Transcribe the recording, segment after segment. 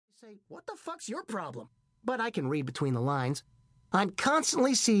say, "What the fuck's your problem?" But I can read between the lines. I'm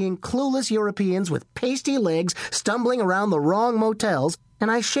constantly seeing clueless Europeans with pasty legs stumbling around the wrong motels,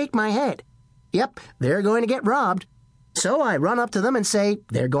 and I shake my head. Yep, they're going to get robbed. So I run up to them and say,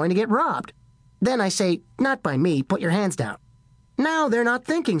 they're going to get robbed. Then I say, not by me, put your hands down. Now they're not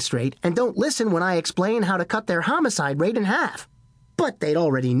thinking straight and don't listen when I explain how to cut their homicide rate in half. But they'd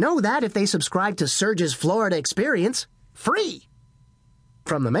already know that if they subscribe to Serge's Florida Experience. Free!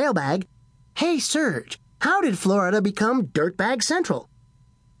 From the mailbag, "Hey Serge, how did Florida become Dirtbag Central?"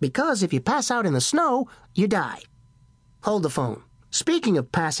 Because if you pass out in the snow, you die. Hold the phone. Speaking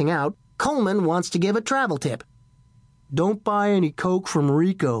of passing out, Coleman wants to give a travel tip. "Don't buy any Coke from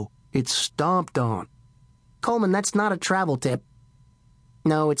Rico. It's stomped on." Coleman, that's not a travel tip.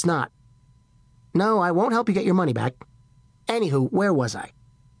 No, it's not. No, I won't help you get your money back. Anywho, where was I?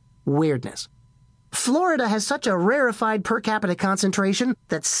 Weirdness. Florida has such a rarefied per capita concentration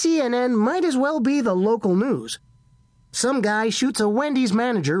that CNN might as well be the local news. Some guy shoots a Wendy's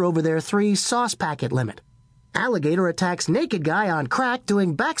manager over their 3 sauce packet limit. Alligator attacks naked guy on crack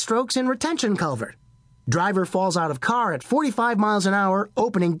doing backstrokes in retention culvert. Driver falls out of car at 45 miles an hour,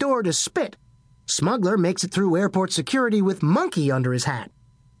 opening door to spit. Smuggler makes it through airport security with monkey under his hat.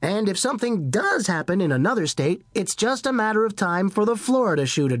 And if something does happen in another state, it's just a matter of time for the Florida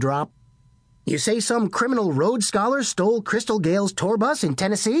shoe to drop. You say some criminal Rhodes Scholar stole Crystal Gale's tour bus in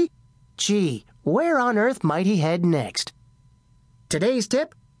Tennessee? Gee, where on earth might he head next? Today's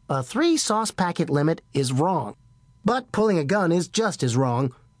tip, a 3 sauce packet limit is wrong. But pulling a gun is just as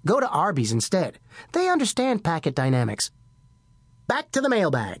wrong. Go to Arby's instead. They understand packet dynamics. Back to the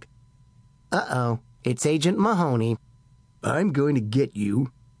mailbag. Uh-oh, it's Agent Mahoney. "I'm going to get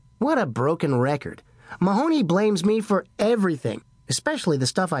you." What a broken record. Mahoney blames me for everything, especially the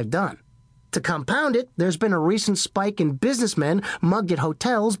stuff I've done. To compound it, there's been a recent spike in businessmen mugged at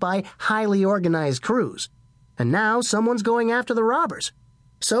hotels by highly organized crews. And now someone's going after the robbers.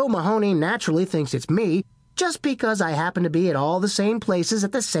 So Mahoney naturally thinks it's me, just because I happen to be at all the same places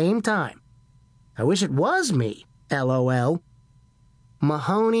at the same time. I wish it was me, LOL.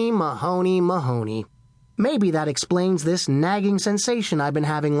 Mahoney, Mahoney, Mahoney. Maybe that explains this nagging sensation I've been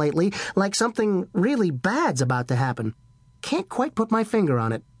having lately, like something really bad's about to happen. Can't quite put my finger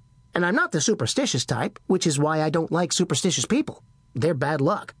on it. And I'm not the superstitious type, which is why I don't like superstitious people. They're bad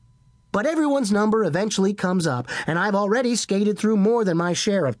luck. But everyone's number eventually comes up, and I've already skated through more than my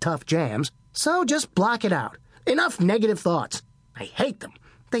share of tough jams, so just block it out. Enough negative thoughts. I hate them.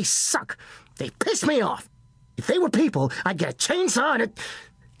 They suck. They piss me off. If they were people, I'd get a chainsaw and it...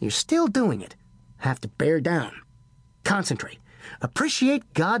 You're still doing it. Have to bear down. Concentrate.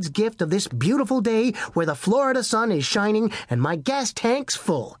 Appreciate God's gift of this beautiful day where the Florida sun is shining and my gas tank's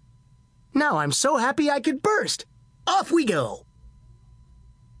full. Now I'm so happy I could burst. Off we go.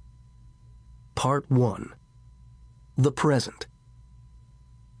 Part 1. The Present.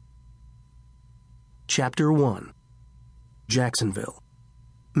 Chapter 1. Jacksonville.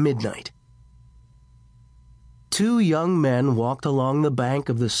 Midnight. 2 young men walked along the bank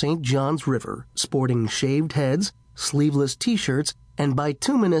of the St. Johns River, sporting shaved heads, sleeveless T-shirts, and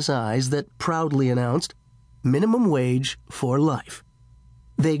bituminous eyes that proudly announced, "Minimum wage for life."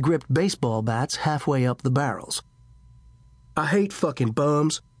 They gripped baseball bats halfway up the barrels. "I hate fucking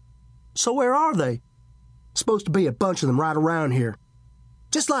bums." "So where are they?" "Supposed to be a bunch of them right around here.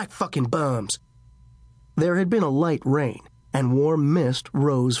 Just like fucking bums." There had been a light rain, and warm mist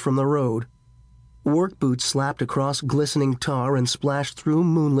rose from the road. Work boots slapped across glistening tar and splashed through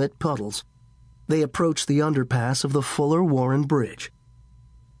moonlit puddles. They approached the underpass of the Fuller Warren Bridge.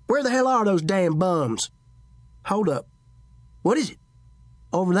 "Where the hell are those damn bums?" "Hold up. What is it?"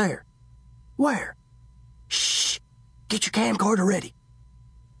 "Over there." "Where?" "Shh. Get your camcorder ready."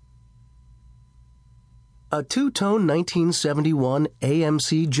 A 2-tone 1971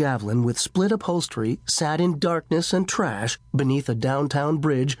 AMC Javelin with split upholstery sat in darkness and trash beneath a downtown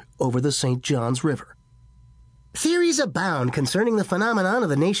bridge over the St. Johns River. Theories abound concerning the phenomenon of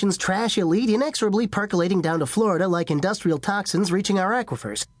the nation's trash elite inexorably percolating down to Florida like industrial toxins reaching our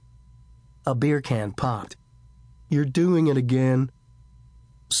aquifers. A beer can popped. "You're doing it again."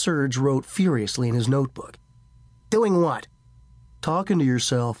 Serge wrote furiously in his notebook. "Doing what?" "Talking to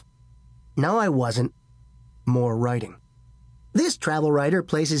yourself." "No, I wasn't." More writing. "This travel writer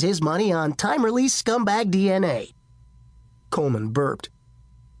places his money on time-release scumbag DNA." Coleman burped.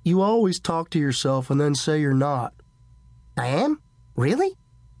 "You always talk to yourself and then say you're not." "I am? Really?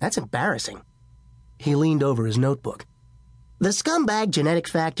 That's embarrassing." He leaned over his notebook. "The scumbag genetic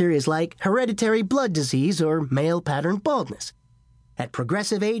factor is like hereditary blood disease or male pattern baldness. At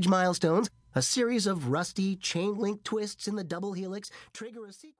progressive age milestones, a series of rusty chain-link twists in the double helix trigger a sequence